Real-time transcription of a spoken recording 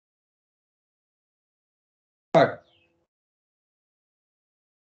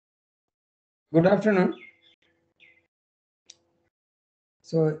Good afternoon.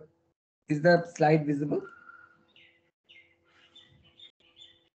 So, is the slide visible?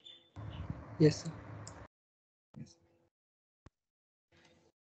 Yes, sir. Yes.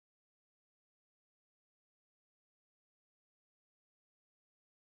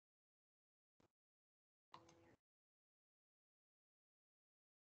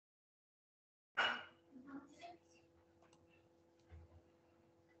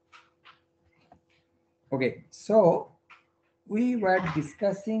 Okay, so we were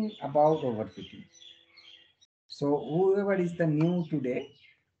discussing about overfitting. So, whoever is the new today,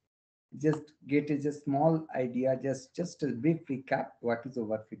 just get a just small idea, just a brief recap. What is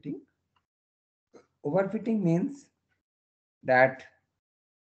overfitting? Overfitting means that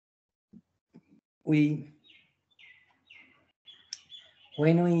we,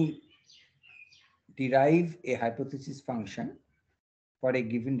 when we derive a hypothesis function for a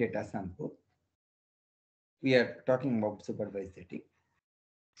given data sample, we are talking about supervised setting.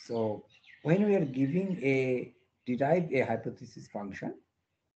 So when we are giving a derive a hypothesis function,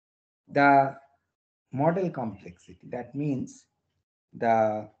 the model complexity, that means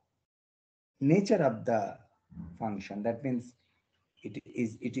the nature of the function, that means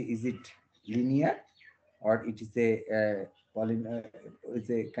is it linear, or it is is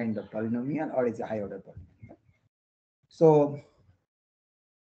a kind of polynomial, or is a high order polynomial. So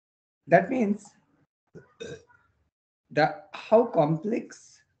that means the how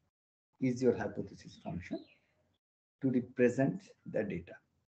complex is your hypothesis function to represent the data.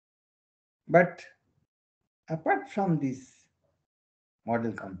 But apart from this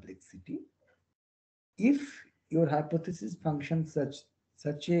model complexity, if your hypothesis function such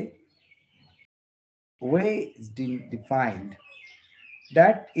a way is defined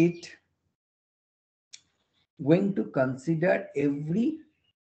that it going to consider every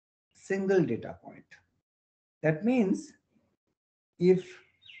single data point, that means if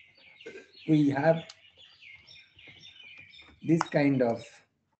we have this kind of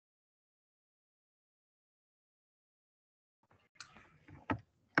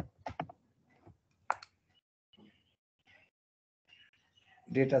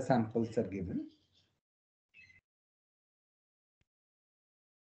data samples are given,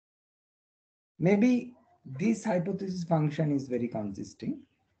 maybe this hypothesis function is very consistent,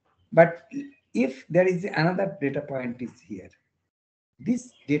 but if there is another data point is here,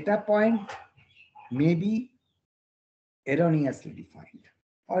 this data point may be erroneously defined,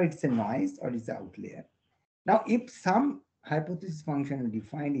 or it's a noise, or it's an outlier. Now if some hypothesis function is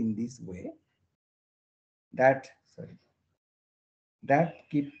defined in this way, that sorry, that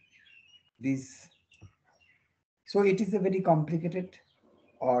keep this, so it is a very complicated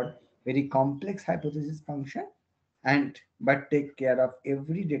or very complex hypothesis function, and but take care of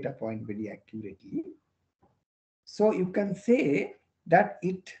every data point very accurately. So you can say that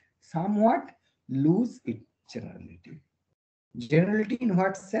it somewhat lose its generality. Generality in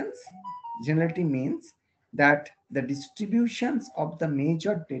what sense? Generality means that the distributions of the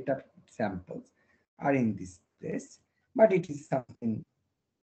major data samples are in this place, but it is something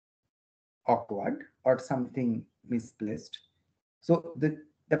awkward or something misplaced. So the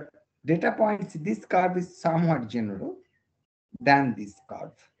data points, this curve is somewhat general than this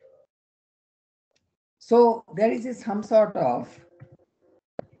curve. So there is some sort of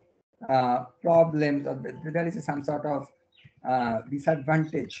problems, or there is some sort of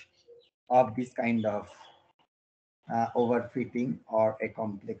disadvantage of this kind of overfitting or a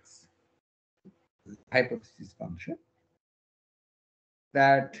complex hypothesis function,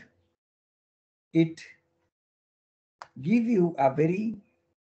 that it give you a very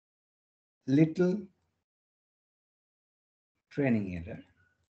little training error,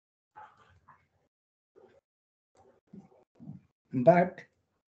 but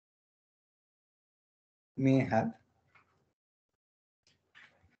may have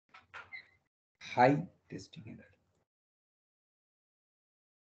high testing error.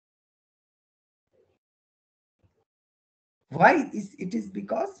 Why is it? Is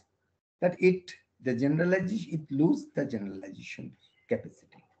because that the generalization, it lose the generalization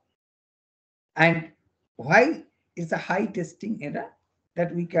capacity. And why is a high testing error?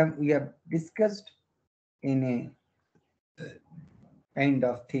 That we have discussed in a kind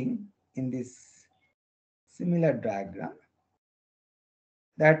of thing in this similar diagram,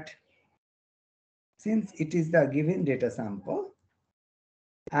 that since it is the given data sample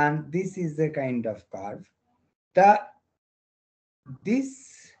and this is the kind of curve, the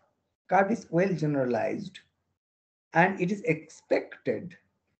this curve is well generalized, and it is expected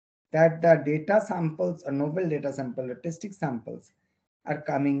that the data samples or novel data sample or testing samples are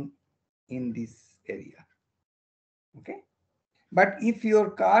coming in this area. Okay. But if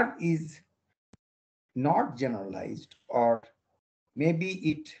your curve is not generalized, or maybe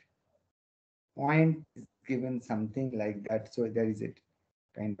it point is given something like that, so there is a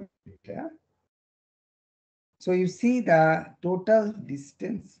kind of data. So you see the total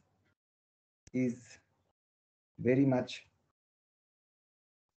distance is very much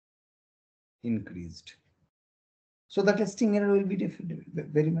increased. So the testing error will be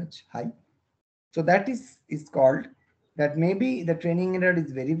very much high. So that is called that maybe the training error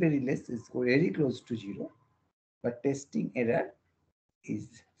is very less, is very close to zero, but testing error is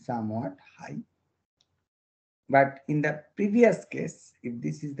somewhat high. But in the previous case, if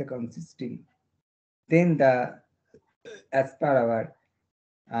this is the consisting, then the as per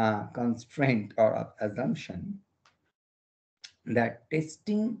our constraint or assumption that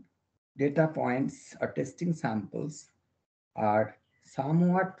testing data points or testing samples are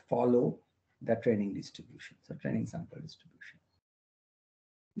somewhat follow the training distribution, so training sample distribution.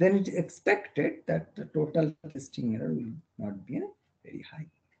 Then it is expected that the total testing error will not be very high.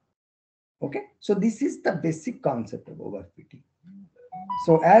 Okay, so this is the basic concept of overfitting.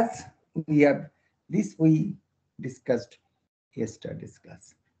 So as we have this, we discussed yesterday's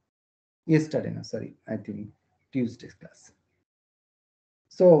class. Yesterday, no, sorry, I think Tuesday's class.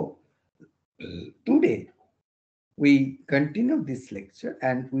 So today we continue this lecture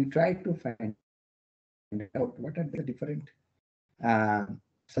and we try to find out what are the different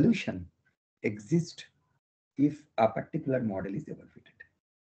solution exist if a particular model is overfitted.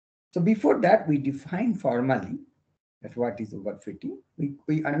 So before that, we define formally that what is overfitting.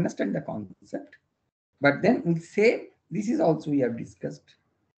 We understand the concept, but then we say this is also we have discussed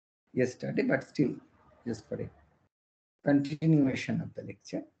yesterday, but still just for a continuation of the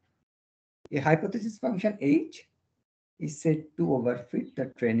lecture. A hypothesis function H is said to overfit the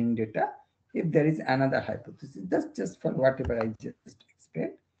training data if there is another hypothesis. That's just for whatever I just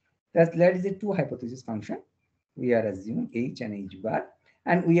explained. That is a two hypothesis function. We are assuming H and H bar,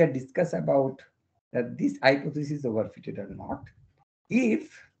 and we are discuss about that this hypothesis is overfitted or not.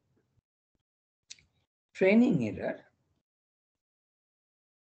 If training error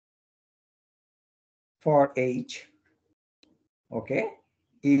for H, okay,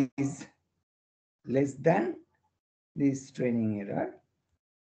 is less than this training error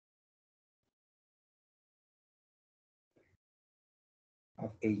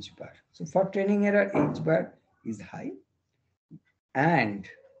of H bar. So for training error, H bar is high, and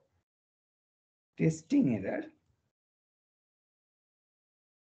testing error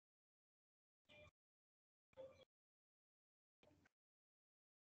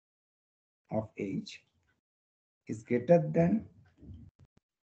of H is greater than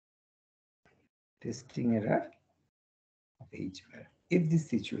testing error of H bar if this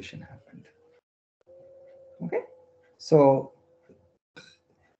situation happened. Okay, so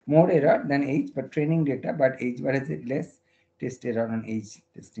more error than H, but training data, but H bar has a less test error on H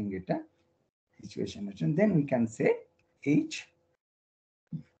testing data situation. And then we can say H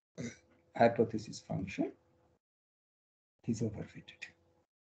hypothesis function is overfitted.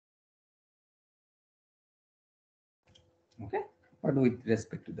 Okay, but with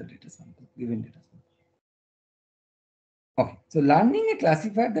respect to the data sample, given data sample. Okay, so learning a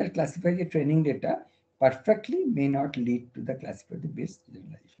classifier that classifies a training data perfectly may not lead to the classifier based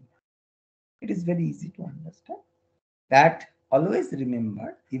generalization. It is very easy to understand that. Always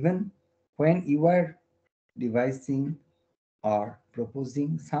remember, even when you are devising or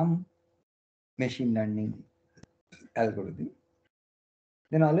proposing some machine learning algorithm,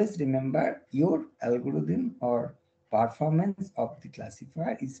 then always remember your algorithm or performance of the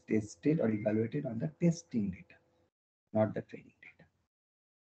classifier is tested or evaluated on the testing data, not the training data.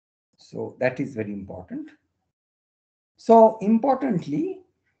 So that is very important. So importantly,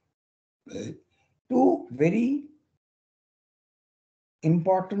 two very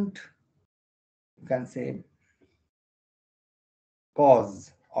important, you can say,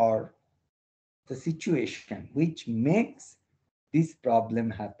 cause or the situation which makes this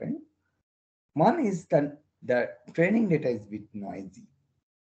problem happen. One is that the training data is a bit noisy.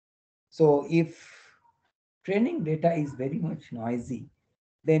 So if training data is very much noisy,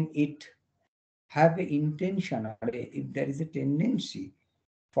 then it have an intention, or if there is a tendency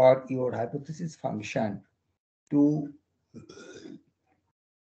for your hypothesis function to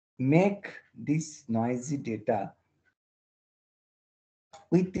make this noisy data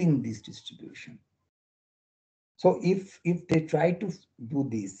within this distribution. So if they try to do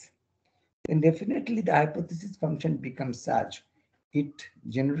this, then definitely the hypothesis function becomes such, it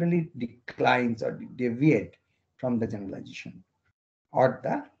generally declines or deviate from the generalization or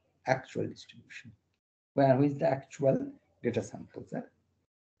the actual distribution, where which the actual data samples are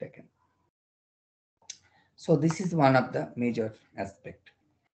taken. So this is one of the major aspect,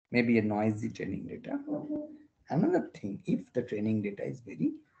 maybe a noisy training data. Another thing, if the training data is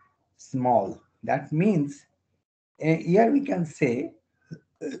very small, that means here we can say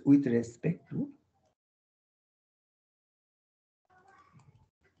with respect to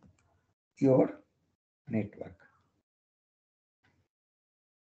your network.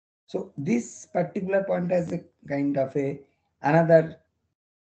 So this particular point has a kind of a another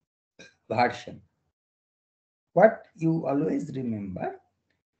version. What you always remember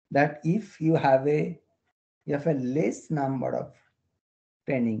that if you have a less number of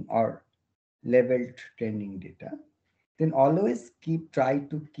training or leveled training data, then always try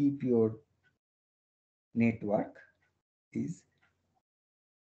to keep your network is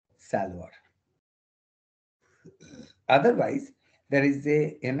shallower. Otherwise, there is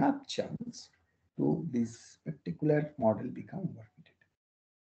a enough chance to this particular model become overfitted.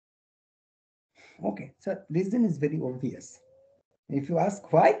 Okay, so reason is very obvious. If you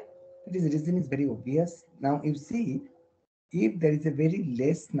ask why, reason is very obvious. Now you see, if there is a very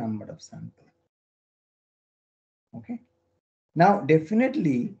less number of sample, okay. Now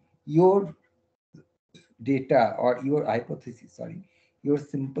definitely your data or your hypothesis, sorry, your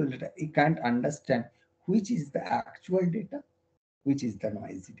simple data, you can't understand which is the actual data, which is the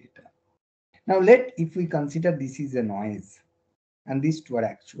noisy data. Now if we consider this is a noise and these two are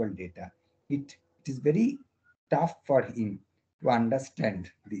actual data, it is very tough for him to understand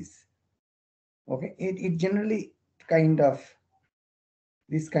this. Okay, it generally kind of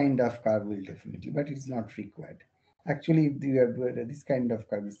this kind of curve will definitely, but it's not required. Actually, this kind of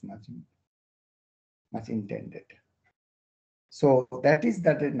curve is much intended. So that is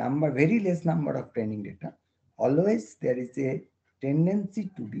that a number, very less number of training data, always there is a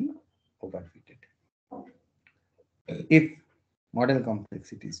tendency to be overfitted if model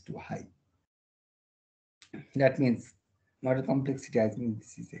complexity is too high. That means model complexity, I mean,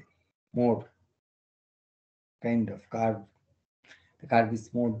 this is a more kind of curve. The curve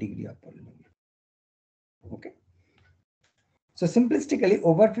is more degree of polynomial. Okay. So simplistically,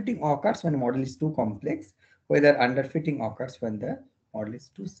 overfitting occurs when a model is too complex, whether underfitting occurs when the model is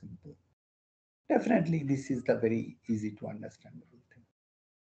too simple. Definitely, this is the very easy to understandable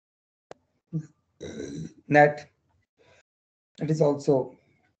thing. That it is also,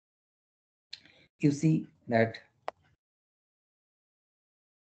 you see that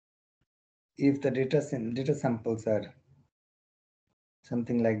if the data samples are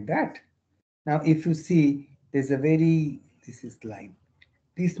something like that, now if you see there's a very, this is line,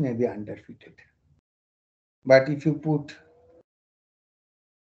 this may be underfitted. But if you put,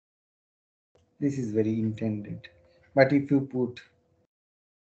 this is very intended. But if you put,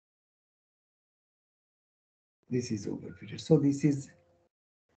 this is overfitted. So this is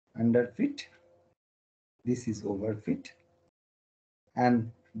underfit, this is overfit,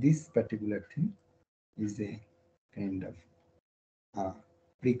 and this particular thing is a kind of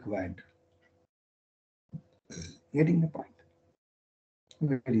required. Getting the point?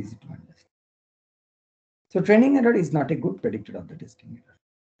 Very easy to understand. So training error is not a good predictor of the testing error,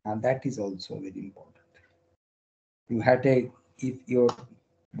 and that is also very important. You had if your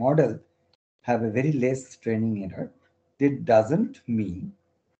model have a very less training error, that doesn't mean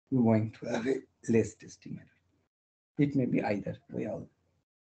you're going to have a less testing error. It may be either way or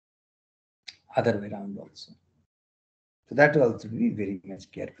other way around also. So that will also be very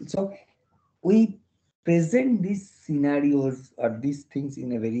much careful. So we present these scenarios or these things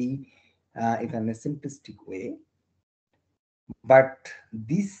in a very in a simplistic way, but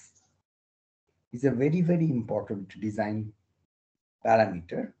this is a very important design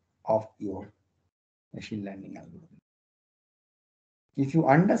parameter of your machine learning algorithm. If you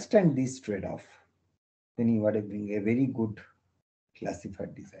understand this trade-off, then you are being a very good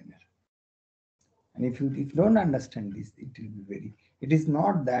classified designer. And if you don't understand this, it will be very. It is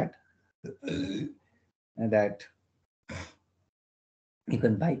not that that you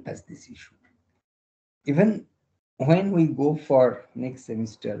can bypass this issue. Even when we go for next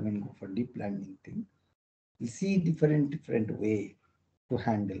semester, when we go for deep learning thing, we see different way to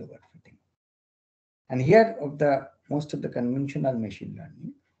handle overfitting. And here of the most of the conventional machine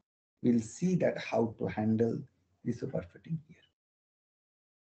learning, we'll see that how to handle this overfitting here.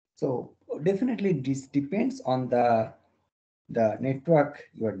 So definitely this depends on the network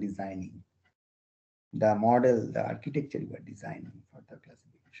you are designing, the model, the architecture you are designing for the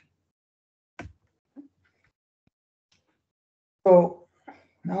classification. So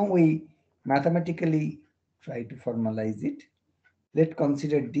now we mathematically try to formalize it. Let's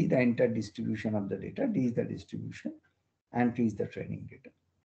consider D, the entire distribution of the data. D is the distribution and T is the training data.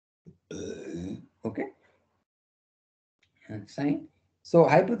 Okay, and sign. So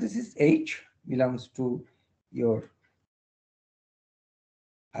hypothesis H belongs to your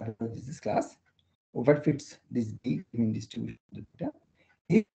hypothesis class. Overfits this D mean distribution of the data.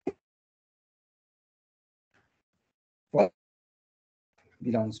 If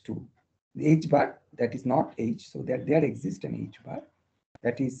belongs to the H bar, that is not H, so that there exists an H bar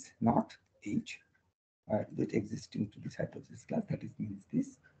that is not H, that existing to this hypothesis class, that is means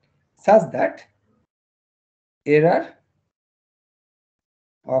this, such that error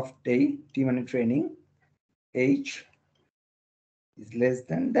of T money training H is less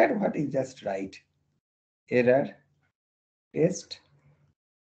than that. What is just right? Error test,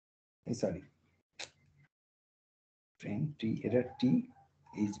 sorry, train T, error T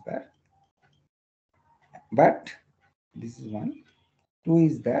H bar. But this is one. Two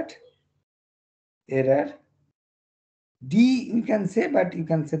is that error D we can say, but you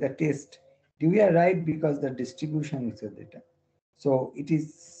can say the test. D we are right because the distribution is the data. So it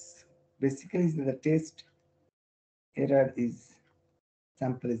is basically the test error is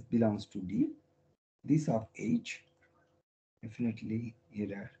sample is belongs to D. This of H definitely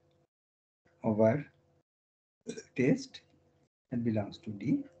error over test that belongs to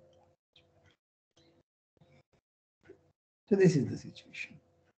D. So this is the situation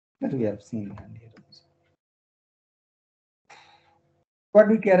that we have seen earlier also. What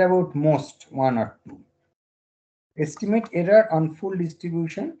we care about most, one or two. Estimate error on full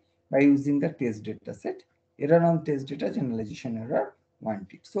distribution by using the test data set. Error on test data, generalization error, one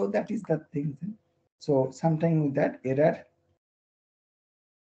tick. So that is the thing. So sometime with that error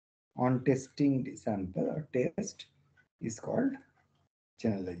on testing sample or test is called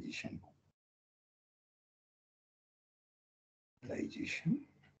generalization. Generalization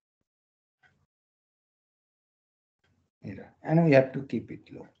error. And we have to keep it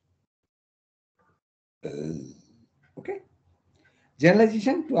low. Okay.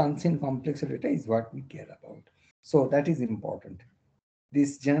 Generalization to unseen complex data is what we care about. So that is important.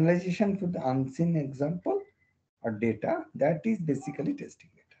 This generalization to the unseen example or data, that is basically testing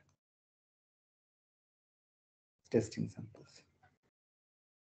data, testing samples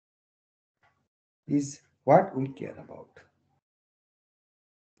is what we care about.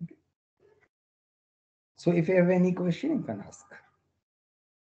 Okay. So if you have any question, you can ask.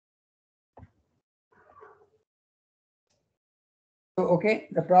 So, okay,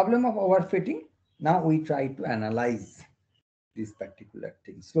 the problem of overfitting, now we try to analyze this particular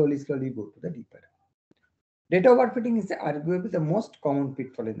thing. Slowly go to the deeper. Data overfitting is arguably the most common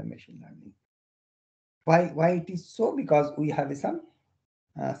pitfall in the machine learning. Why it is so? Because we have some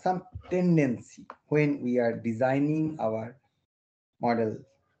tendency when we are designing our model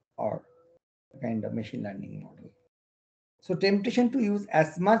or kind of machine learning model. So temptation to use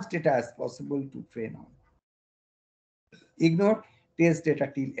as much data as possible to train on. Ignore test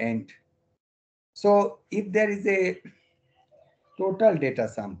data till end. So if there is a total data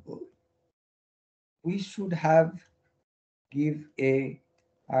sample, we should have give a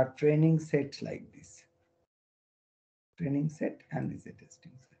training set like this. Training set and is a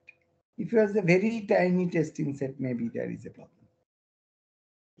testing set. If it was a very tiny testing set, maybe there is a problem.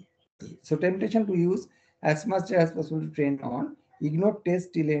 So temptation to use as much as possible to train on. Ignore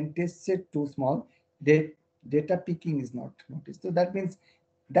test till end. Test set too small. Data picking is not noticed. So that means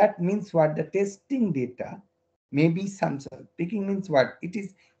what? The testing data maybe some picking means what? It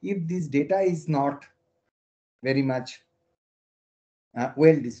is if this data is not very much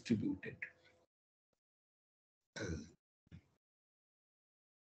well distributed.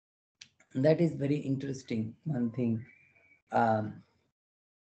 That is very interesting. One thing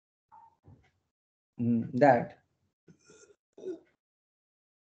that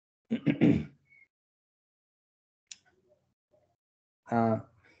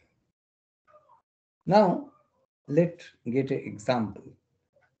now let's get an example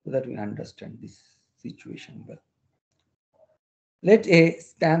so that we understand this situation well. Let a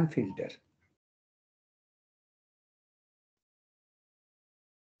spam filter.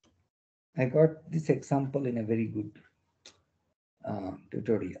 I got this example in a very good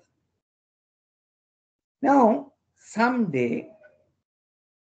tutorial. Now, someday,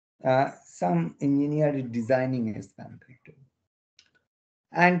 some engineer is designing a spam filter.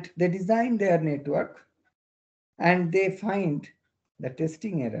 And they design their network and they find the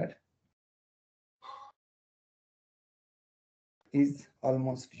testing error is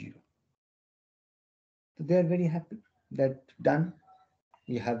almost zero. So they are very happy that done.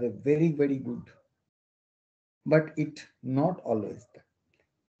 We have a very good but it not always that.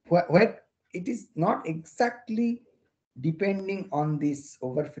 Where it is not exactly depending on this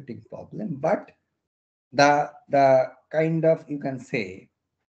overfitting problem, but the kind of, you can say,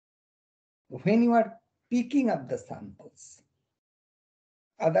 when you are picking up the samples,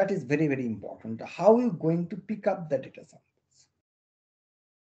 that is very, very important. How are you going to pick up the data samples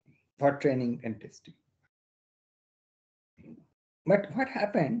for training and testing? But what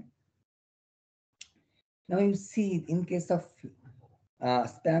happened now, you see, in case of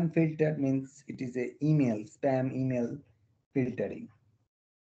spam filter, means it is a email, spam email filtering.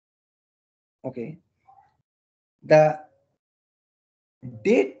 Okay, the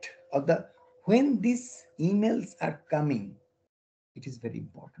date of the when these emails are coming, it is very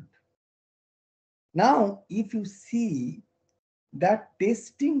important. Now if you see that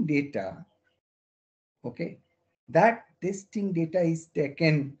testing data, okay, that testing data is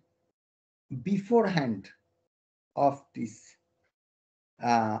taken beforehand of this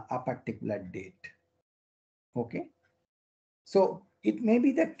a particular date. Okay, so it may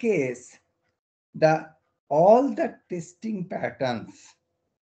be the case that all the testing patterns,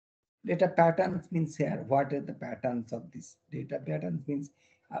 data patterns means here, what are the patterns of this data? Patterns means,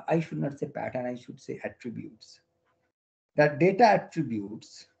 I should not say pattern, I should say attributes. The data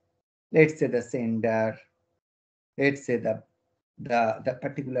attributes, let's say the sender, let's say the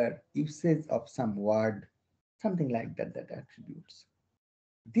particular usage of some word, something like that, that attributes.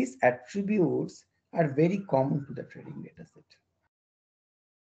 These attributes are very common to the training data set.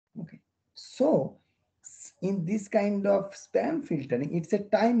 Okay. So in this kind of spam filtering, it's a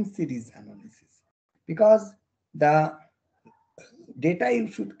time series analysis, because the data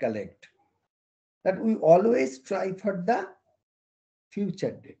you should collect, that we always try for the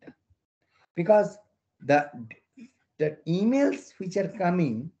future data, because the the emails which are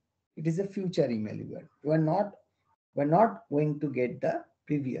coming, it is a future email. We're not going to get the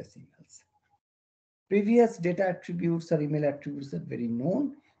previous emails. Previous data attributes or email attributes are very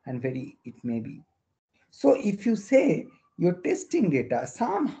known and very, it may be. So if you say your testing data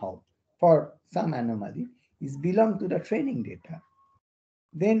somehow for some anomaly is belong to the training data,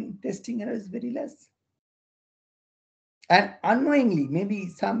 then testing error is very less. And unknowingly, maybe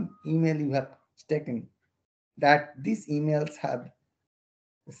some email you have taken that these emails have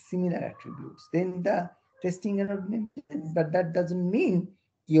similar attributes, then the testing error may be less, but that doesn't mean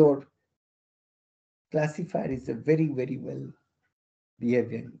your classifier is a very, very well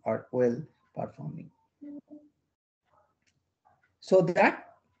behaving or well performing. So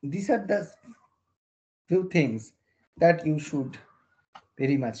that these are the few things that you should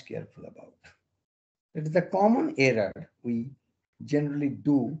very much careful about. It is the common error we generally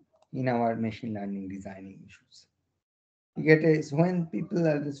do in our machine learning designing issues. You get is when people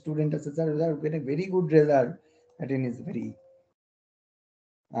are the student assessor get a very good result, that is very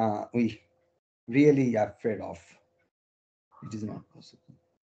we really afraid of. It is not possible.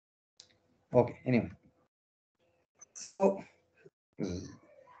 Okay, anyway. So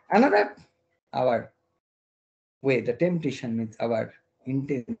another our way, the temptation means our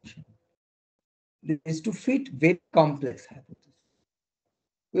intention is to fit very complex hypotheses.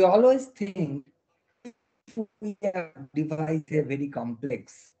 We always think if we have devised a very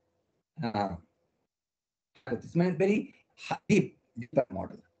complex hypothesis, means very deeper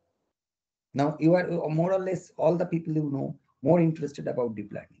model. Now you are more or less all the people you know more interested about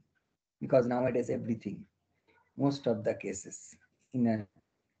deep learning, because nowadays everything, most of the cases in a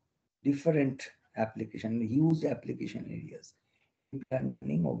different application, huge application areas, deep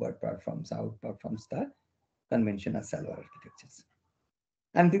learning overperforms, outperforms the conventional solver architectures.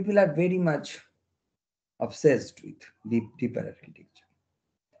 And people are very much obsessed with deeper architecture.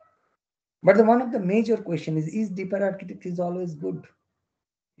 But one of the major question is deeper architecture is always good?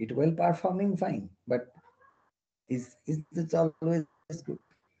 It well performing, fine, but is it always good?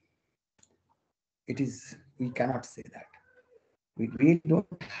 It is, we cannot say that. We really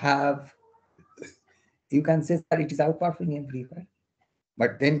don't have, you can say that it is outperforming everywhere,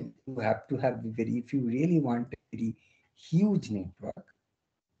 but then you have to have very, if you really want a very huge network,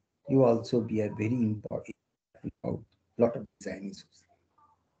 you also be a very important about lot of design issues.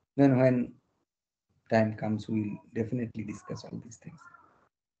 Then when time comes, we'll definitely discuss all these things.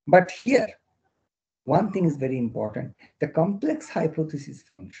 But here, one thing is very important, the complex hypothesis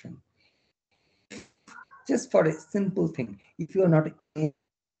function. Just for a simple thing, if you are not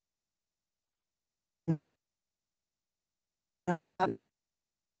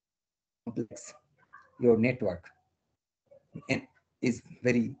complex, your network is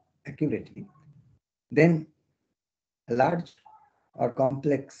very accurately, then a large or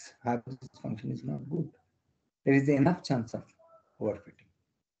complex hypothesis function is not good. there is enough chance of overfitting.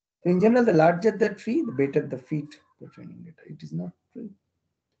 In general, the larger the tree, the better the fit the training data. It is not true.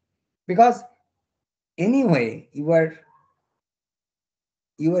 Because anyway, you are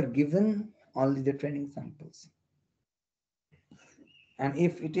given only the training samples. And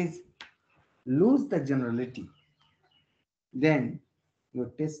if it is lose the generality, then your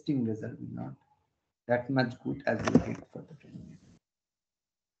testing result will not that much good as you get for the training.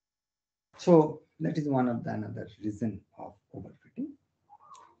 So that is one of the another reason of overfitting.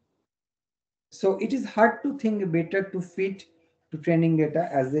 So it is hard to think better to fit to training data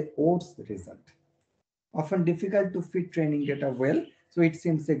as a worse result. Often difficult to fit training data well, so it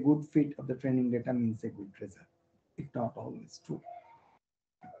seems a good fit of the training data means a good result. It's not always true.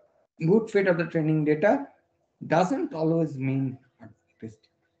 Good fit of the training data doesn't always mean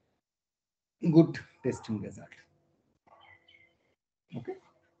good testing result. Okay.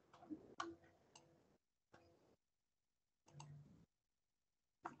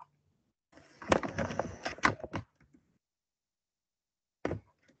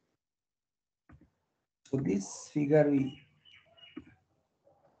 So this figure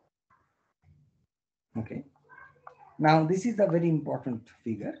okay. Now this is a very important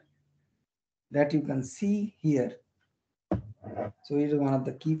figure that you can see here. So it is one of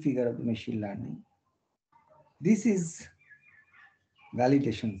the key figure of the machine learning. This is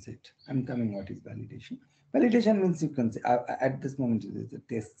validation set. I'm coming what is validation. Validation means you can say at this moment it is a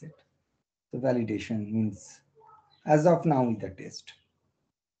test set. So validation means as of now with the test.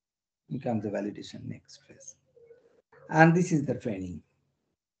 Becomes the validation next phase. And this is the training.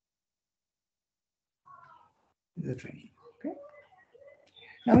 The training. Okay.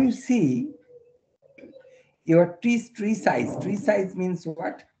 Now you see your tree size. Tree size means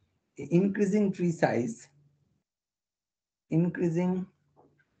what? Increasing tree size. Increasing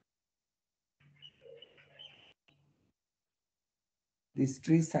this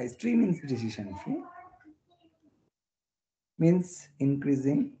tree size. Tree means decision tree. Means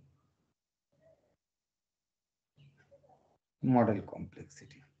increasing model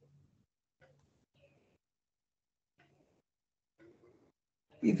complexity.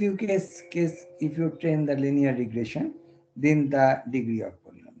 If you train the linear regression, then the degree of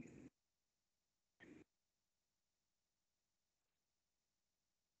polynomial,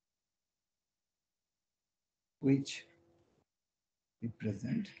 which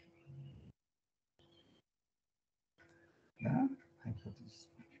represent the hypothesis.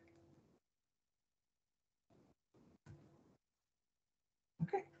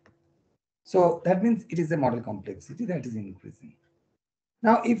 Okay. So that means it is a model complexity that is increasing.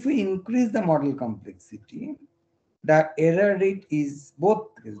 Now, if we increase the model complexity, the error rate is both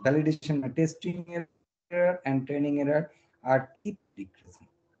validation and testing error and training error are keep decreasing.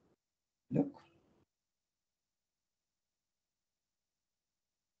 Look.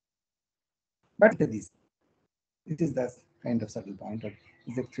 But this is the kind of subtle point or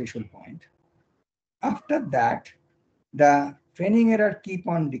is a threshold point. After that, the training error keep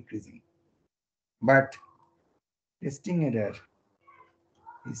on decreasing, but testing error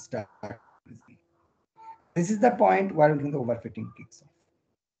is start increasing. This is the point where the overfitting kicks off.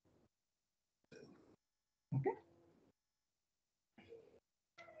 Okay.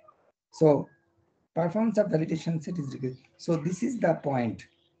 So performance of validation set is decreasing. So this is the point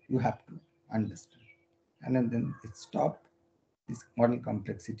you have to understand, and then it stop this model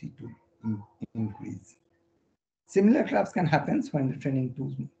complexity to increase. Similar collapse can happen when the training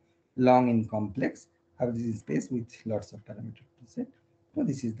too long and complex, have this space with lots of parameters to set. So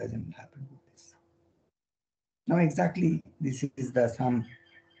this is doesn't happen with this. Now exactly this is the some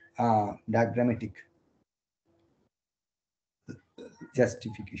diagrammatic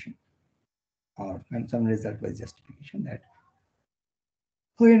justification or some result by justification that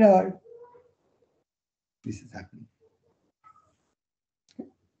whenever this is happening.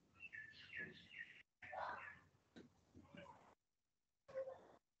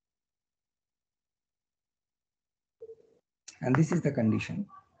 And this is the condition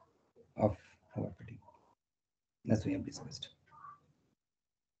of overfitting. That's we have discussed.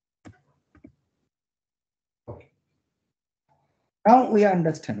 Okay. Now we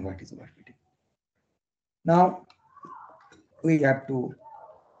understand what is overfitting. Now we have to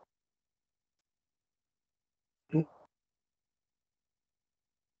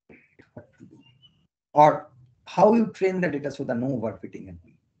or how you train the data so that no overfitting can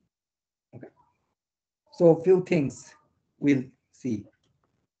be. Okay. So a few things we'll see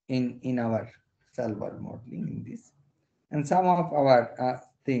in our solver modeling in this, and some of our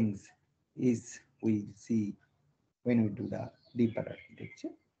things is we see when we do the deeper architecture.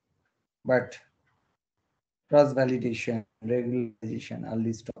 But cross validation, regularization,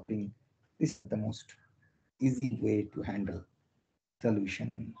 early stopping. This is the most easy way to handle solution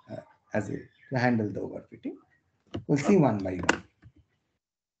as a to handle the overfitting. We'll see one by one.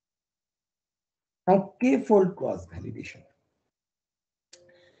 Now, k-fold cross validation.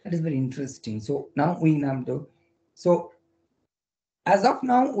 That is very interesting. So now we now do. So as of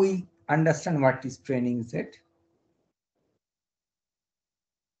now, we understand what is training set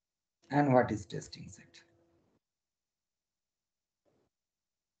and what is testing set.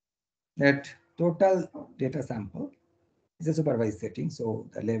 That total data sample is a supervised setting, so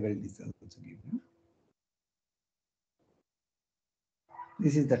the level is also given.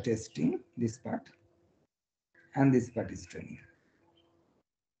 This is the testing, this part, and this part is training.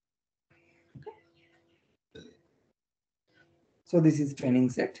 Okay. So this is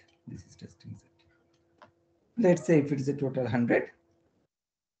training set, this is testing set. Let's say if it is a total 100,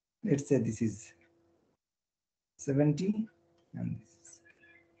 let's say this is 70 and this is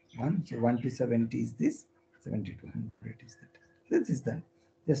 1. So 1 to 70 is this, 70 to 100 is that. This is the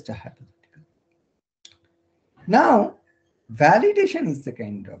just a hypothetical. Now, validation is the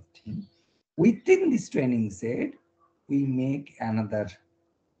kind of thing. Within this training set, we make another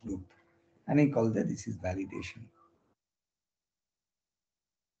group and I call that this is validation.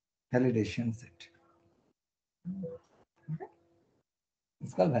 Validation set. Okay.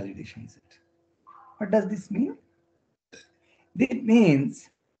 It's called validation set. What does this mean? It means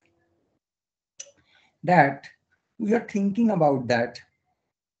that we are thinking about that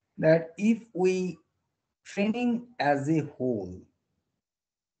if we training as a whole,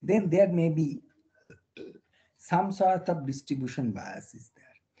 then there may be some sort of distribution bias is there.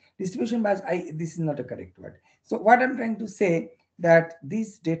 Distribution bias, this is not a correct word. So what I'm trying to say that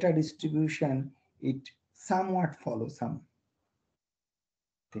this data distribution, it somewhat follows something.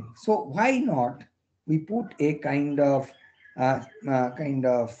 So why not we put a kind of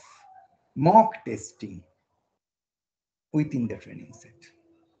mock testing within the training set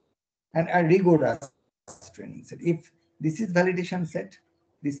and a rigorous training set. If this is validation set,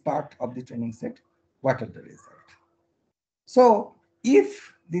 this part of the training set, what are the result? So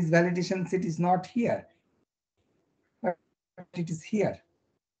if this validation set is not here, but it is here,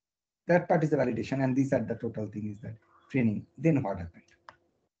 that part is the validation and these are the total thing is that training, then what happened?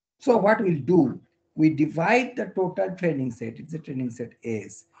 So what we'll do, we divide the total training set, it's a training set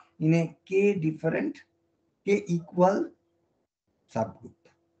S, in a k different, k equal subgroup.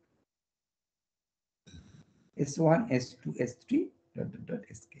 S1, S2, S3,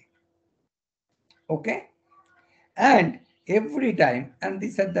 Sk. Okay? And every time, and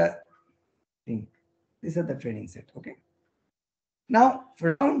these are the thing, these are the training set. Okay? Now,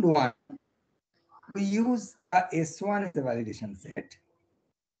 for round one, we use S1 as a validation set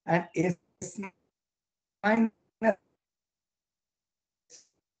and S minus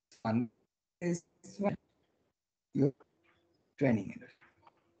S1 your training error.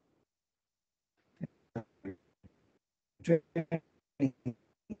 Training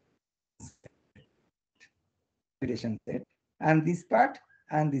validation set and this part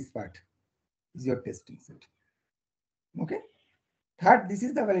is your testing set. Okay. Third, this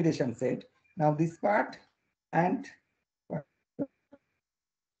is the validation set. Now this part and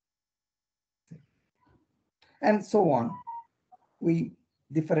so on. We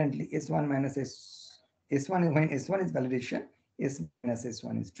differently S1 minus S1 when S1 is validation, S minus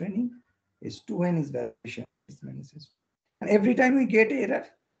S1 is training, S2 when is validation, S minus S1. And every time we get error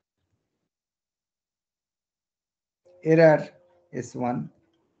S1,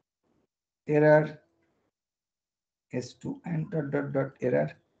 error S2 and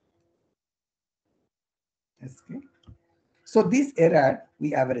error Sk. So this error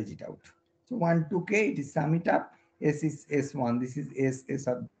we average it out. So 1 to k it is sum it up. S is S1. This is S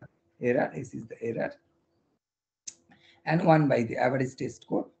of error. S is the error. And 1 by the average test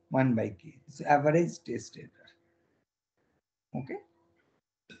score 1 by k. So average test error. Okay.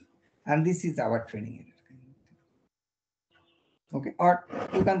 And this is our training error. Okay. Or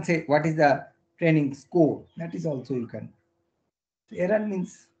you can say what is the training score. That is also you can. So error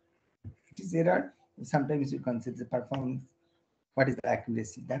means it is error. Sometimes you can say the performance. What is the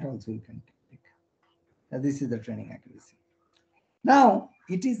accuracy? That also you can take. So this is the training accuracy. Now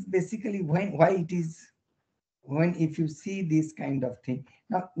it is basically why it is when if you see this kind of thing.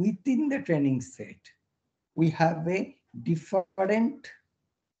 Now within the training set, we have a different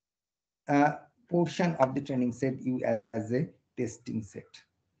uh, portion of the training set you as a testing set.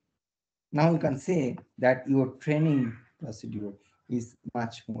 Now you can say that your training procedure is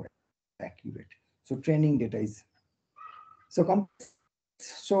much more accurate. So training data is so complex.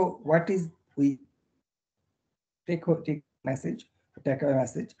 So what is we take message, take a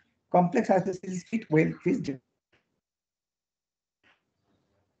message. Complex hypothesis fit well, fits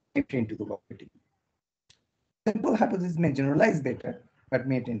may tend to the work fitting. Simple hypothesis may generalize better, but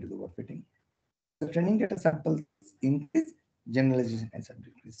may tend to the work fitting. The training data samples increase, generalization and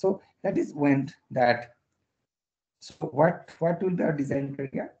decrease. So that is when that. So what will be our design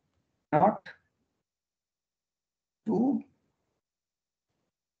criteria? Not too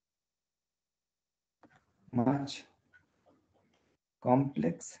much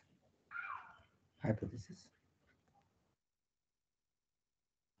complex hypothesis.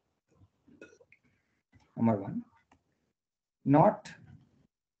 Number one, not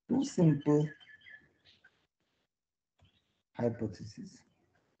too simple hypothesis.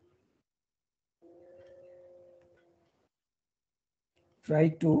 Try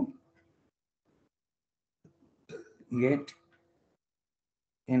to get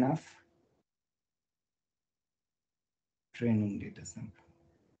enough training data sample.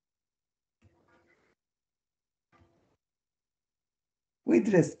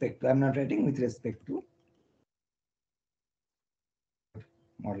 With respect to, I'm not writing with respect to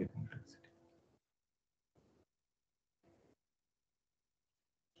model complexity.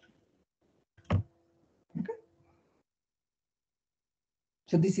 Okay.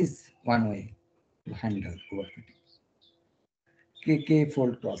 So this is one way to handle overfitting.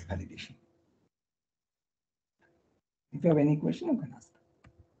 K-fold cross validation. If you have any question, you can ask.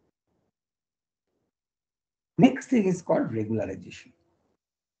 Next thing is called regularization.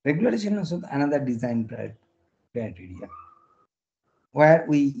 Regularization is also another design criteria where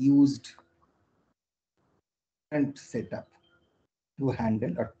we used different setup to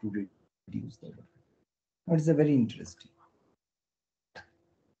handle or to reduce the overfitting. Now, it's a very interesting.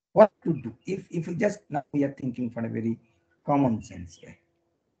 What to do if we just now we are thinking for a very common sense way.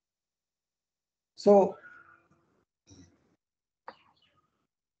 So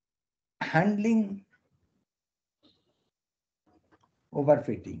handling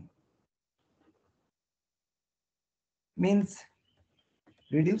overfitting means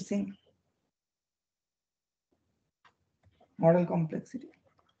reducing model complexity.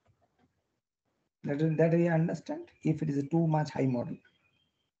 That we understand if it is a too much high model.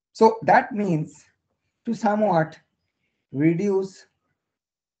 So that means to somewhat reduce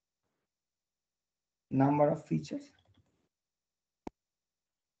number of features,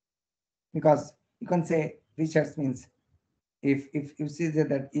 because you can say features means if you see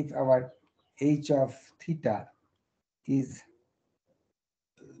that if our h of theta is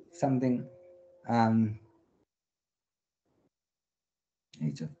something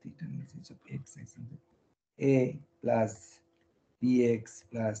h of theta means h of x is something a plus bx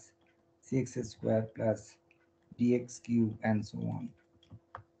plus cx square plus dx cube and so on.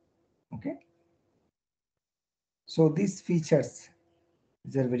 Okay, so these features,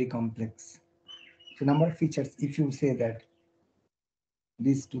 these are very complex. So number of features, if you say that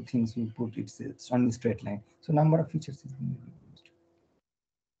these two things we put it's on a straight line, so number of features is being reduced.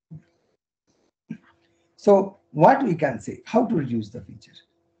 So what we can say, how to reduce the feature?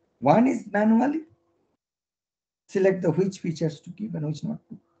 One is manually select the which features to keep and which not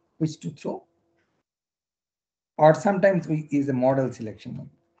to, which to throw. Or sometimes we use a model selection,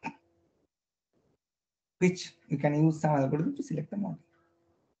 which you can use some algorithm to select the model.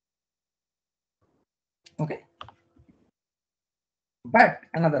 Okay. But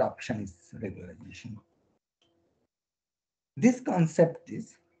another option is regularization. This concept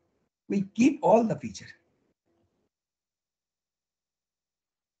is we keep all the features.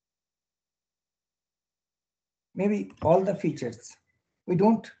 Maybe all the features. We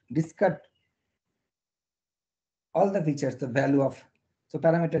don't discard all the features, the value of, so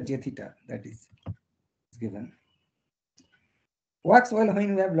parameter j theta that is given. Works well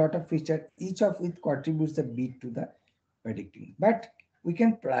when we have a lot of features, each of which contributes a bit to the predicting. But we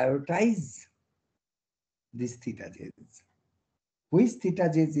can prioritize these theta j's. Which theta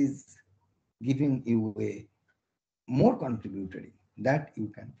j's is giving you a more contributory, that you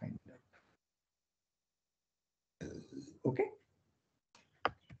can find out. Okay.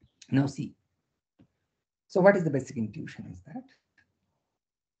 Now see. So what is the basic intuition is that?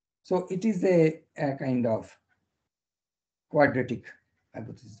 So it is a kind of quadratic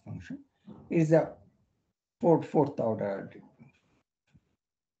hypothesis function. It is a fourth order.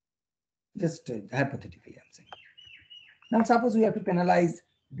 Just hypothetically, I'm saying. Now suppose we have to penalize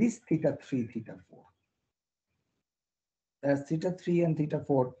this theta 3, theta 4. As theta 3 and theta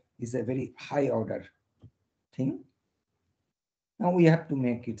 4 is a very high order thing. Now we have to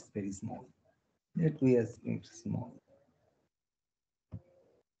make it very small. Let we make it small.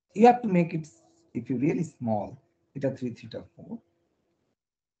 You have to make it, if you really small, theta 3, theta 4.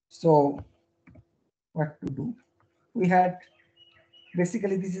 So what to do? We had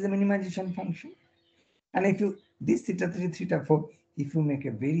basically this is a minimization function. And if you this theta 3, theta 4, if you make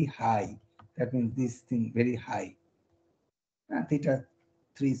a very high, that means this thing very high, theta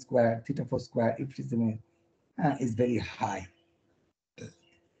 3 square, theta 4 square, if it is very high,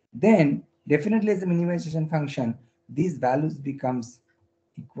 then definitely as a minimization function, these values becomes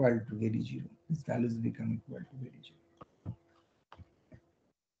equal to very zero. These values become equal to very zero.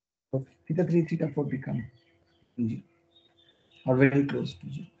 So theta 3, theta 4 become zero or very close to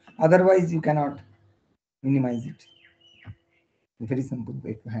zero. Otherwise, you cannot minimize it. A very simple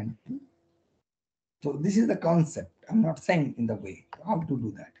way to handle. So this is the concept. I'm not saying in the way how to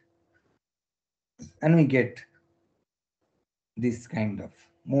do that. And we get this kind of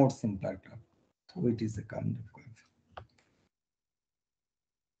more simpler curve. So it is a kind of curve.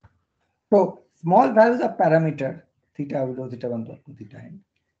 So small values of parameter theta 0, theta 1 to theta n,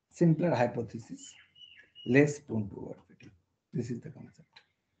 simpler hypothesis, less prone to overfitting. This is the concept.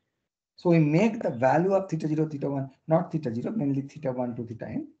 So we make the value of theta 0, theta 1, not theta 0, mainly theta 1 to theta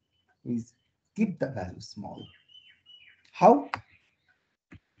n. We keep the value small. How?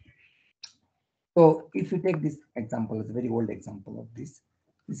 So if you take this example, it's a very old example of this.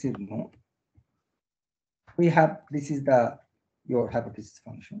 This is no. We have this is the your hypothesis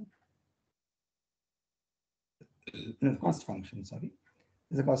function, no, cost function. Sorry,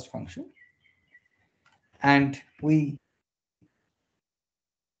 it's a cost function, and we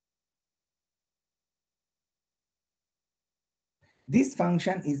this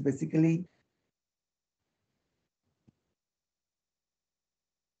function is basically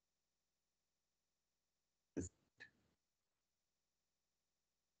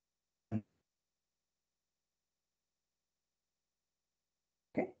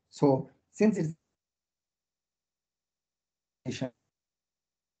okay. So since it's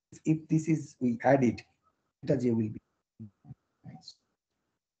if this is we add it, theta j will be nice.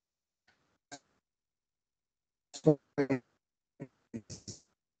 So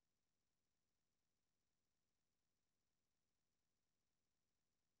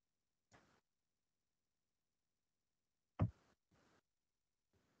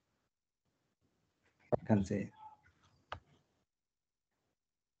I can say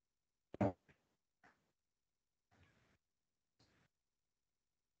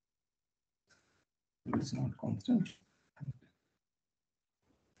it's not constant.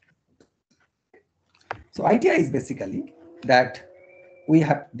 So idea is basically that we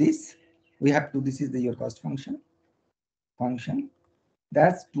have this, we have to, this is the your cost function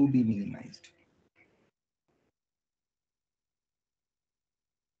that's to be minimized.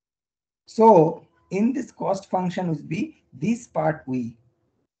 So in this cost function would be this part we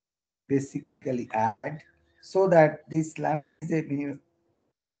basically add so that this lambda is a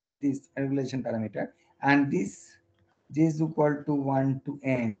this regulation parameter and this j is equal to 1 to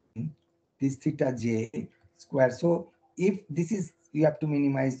n this theta j square. So if this is you have to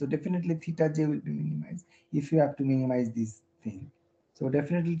minimize, so definitely theta j will be minimized if you have to minimize this thing. So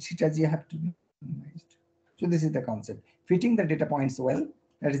definitely theta j have to be minimized. So this is the concept. Fitting the data points well,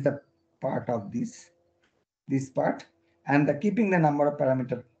 that is the part of this part, and the keeping the number of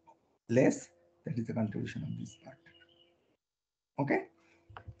parameter less, that is the contribution of this part. Okay,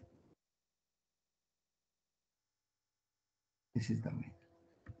 this is the way.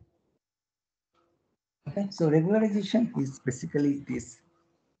 Okay, so regularization is basically this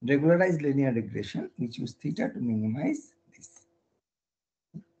regularized linear regression, which use theta to minimize this.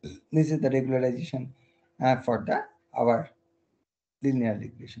 This is the regularization for the our linear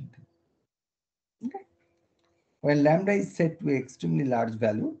regression thing. Okay. When lambda is set to extremely large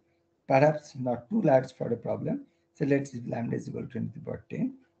value, perhaps not too large for a problem. So let's say lambda is equal to 10 to the power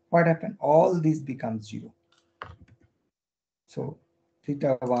 10. What happened? All these becomes zero. So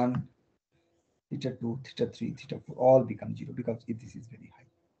theta 1, theta 2, theta 3, theta 4 all become zero because this is very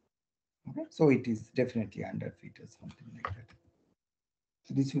high. Okay, so it is definitely under fit or something like that.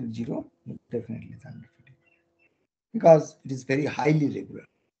 So this will zero, definitely is under fit because it is very highly regular.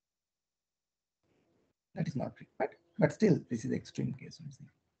 That is not required, but still this is extreme case.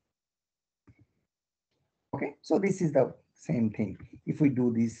 Okay, so this is the same thing. If we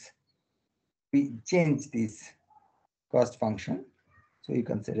do this, we change this cost function. So you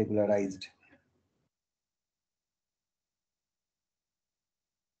can say regularized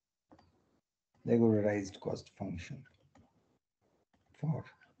cost function for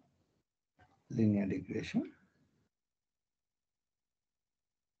linear regression.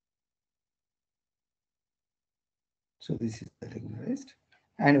 So this is the regularized,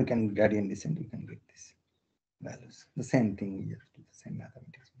 and we can gradient descent, we can get this. values. The same thing, we just do the same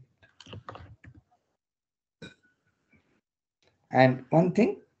mathematics. And one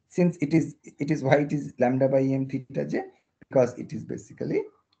thing, since it is why it is lambda by m theta j, because it is basically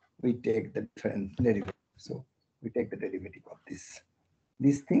we take the different derivative. So we take the derivative of these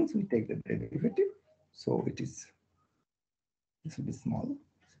things, we take the derivative. So it is, this will be small.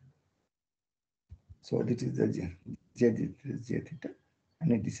 So this is the j theta,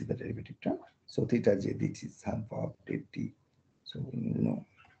 and this is the derivative term. So theta j, this is half of t. So we know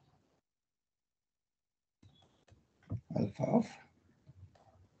alpha of,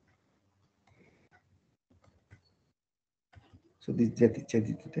 so this j theta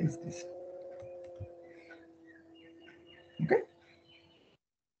is this. Okay,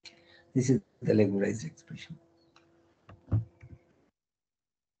 this is the regularized expression.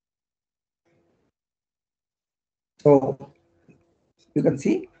 So you can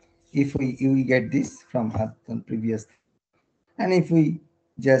see, if we get this from our previous, and if we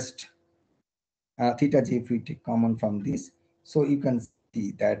just theta j, if we take common from this, so you can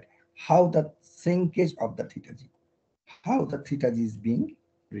see that how the shrinkage of the theta j, how the theta j is being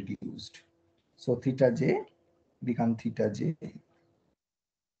reduced. So theta j become theta j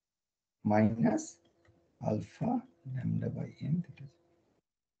minus alpha lambda by m theta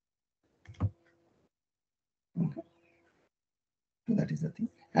j. Okay, so that is the thing.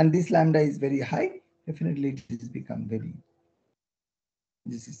 And this lambda is very high, definitely it is become very,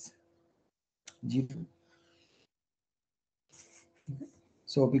 this is 0. Okay.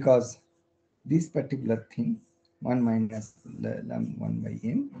 So because this particular thing, 1 minus 1 by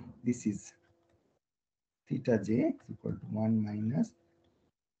m, this is theta j is equal to 1 minus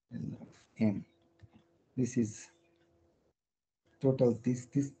L of m. This is total, this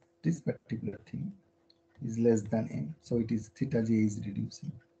particular thing is less than m. So it is theta j is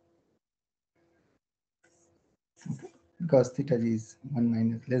reducing. Okay. Because theta j is 1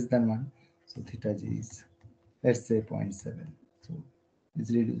 minus less than 1. So theta j is, let's say, 0.7. So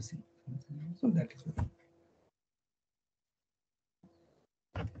it's reducing. So that is what.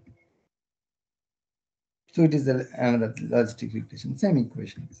 So it is another logistic regression, same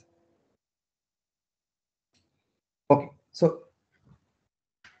equations. Okay, so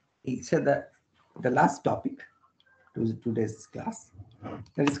the last topic to today's class,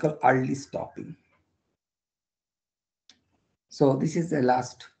 that is called early stopping. So this is the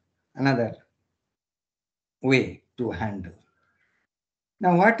last, another way to handle.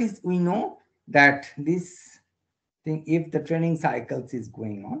 Now what is, we know that this thing, if the training cycles is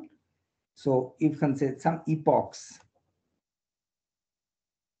going on, so you can say some epochs,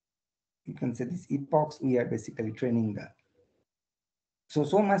 you can say these epochs we are basically training the,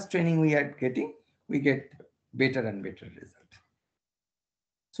 so much training we are getting, we get better and better result.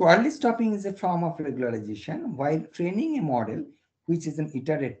 So early stopping is a form of regularization while training a model which is an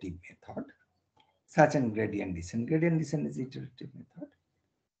iterative method, such as gradient descent. Gradient descent is iterative method.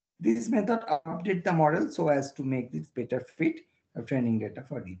 This method update the model so as to make this better fit of training data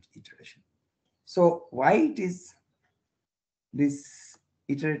for each iteration. So why it is this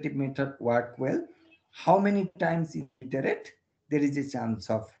iterative method work well? How many times you iterate, there is a chance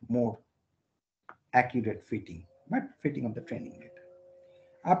of more accurate fitting, but fitting of the training data.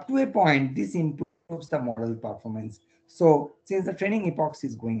 Up to a point, this improves the model performance. So since the training epochs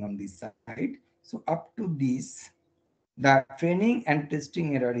is going on this side, so up to this, the training and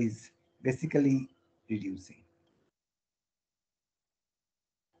testing error is basically reducing.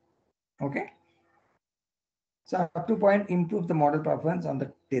 Okay. So up to point, improve the model performance on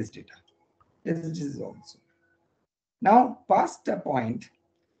the test data. This is also. Now past the point,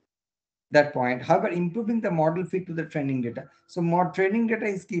 that point, however, improving the model fit to the training data. So more training data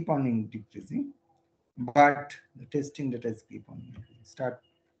is keep on decreasing, but the testing data is keep on increasing, start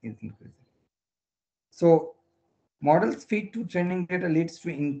increasing. So models fit to training data leads to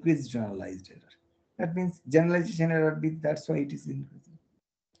increased generalized error. That means generalization error, that's why it is increasing.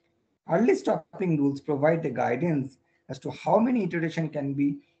 Early stopping rules provide the guidance as to how many iteration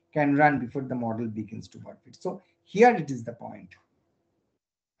can run before the model begins to work fit. So here it is the point,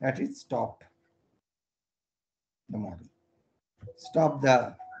 that is stop the model, stop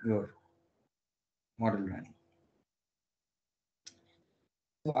your model running.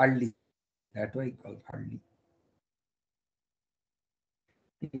 So early, that why I call early.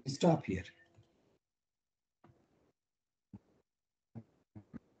 You stop here.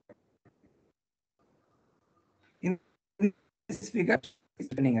 In this figure, it's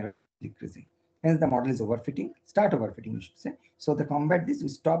training error decreasing. Hence, the model is overfitting, start overfitting, we should say. So, to combat this, we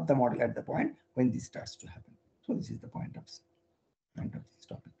stop the model at the point when this starts to happen. So, this is the point of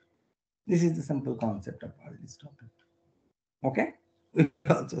stopping. This is the simple concept of early this topic. Okay, we'll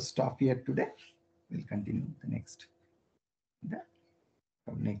also stop here today. We'll continue the next. The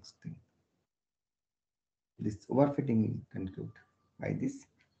next thing. This overfitting will conclude by this.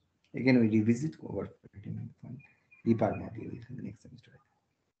 Again, we revisit overfitting point. Depart module in the next semester.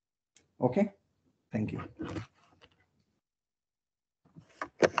 Okay, thank you.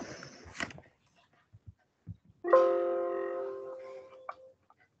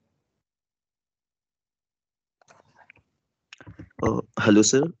 Hello,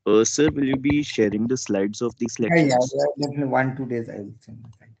 sir. Sir, will you be sharing the slides of these Yeah, lectures? definitely 1-2 days I will send the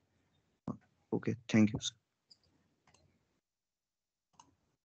site. Okay, thank you, sir.